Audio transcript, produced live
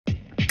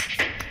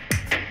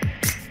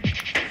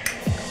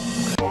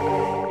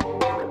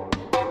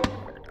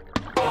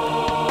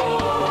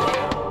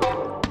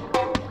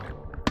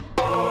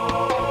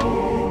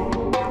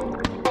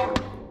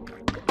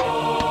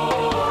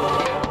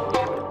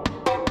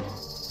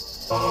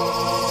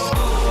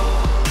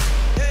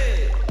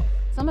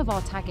of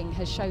our tagging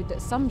has showed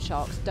that some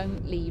sharks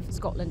don't leave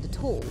Scotland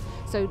at all.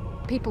 So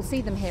people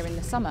see them here in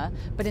the summer,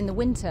 but in the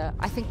winter,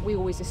 I think we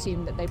always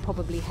assume that they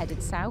probably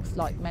headed south,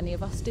 like many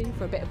of us do,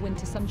 for a bit of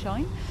winter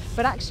sunshine.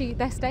 But actually,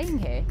 they're staying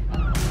here.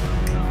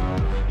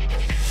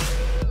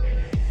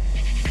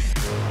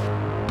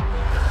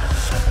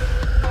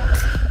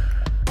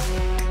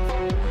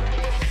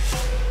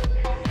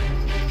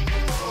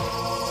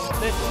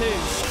 This too.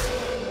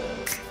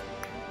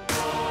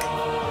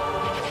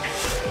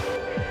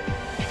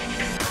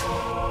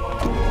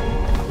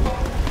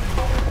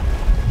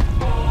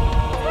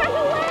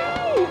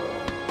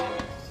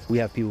 We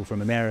have people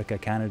from America,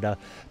 Canada,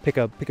 pick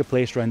a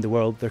place around the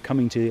world. They're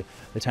coming to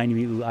the tiny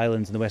little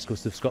islands on the west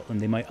coast of Scotland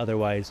they might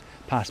otherwise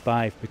pass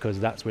by because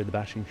that's where the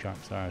basking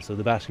sharks are. So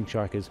the basking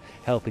shark is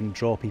helping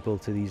draw people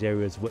to these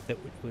areas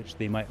which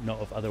they might not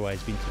have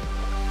otherwise been to.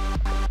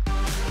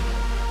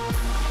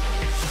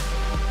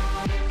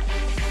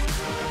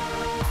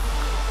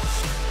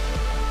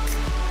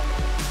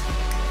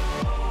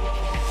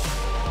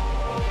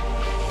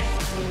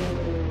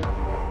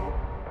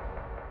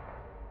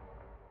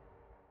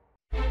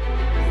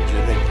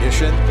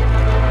 Lift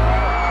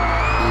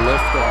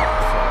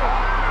off.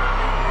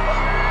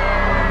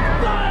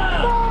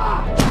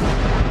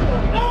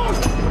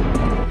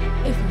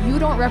 If you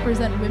don't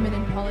represent women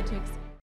in politics,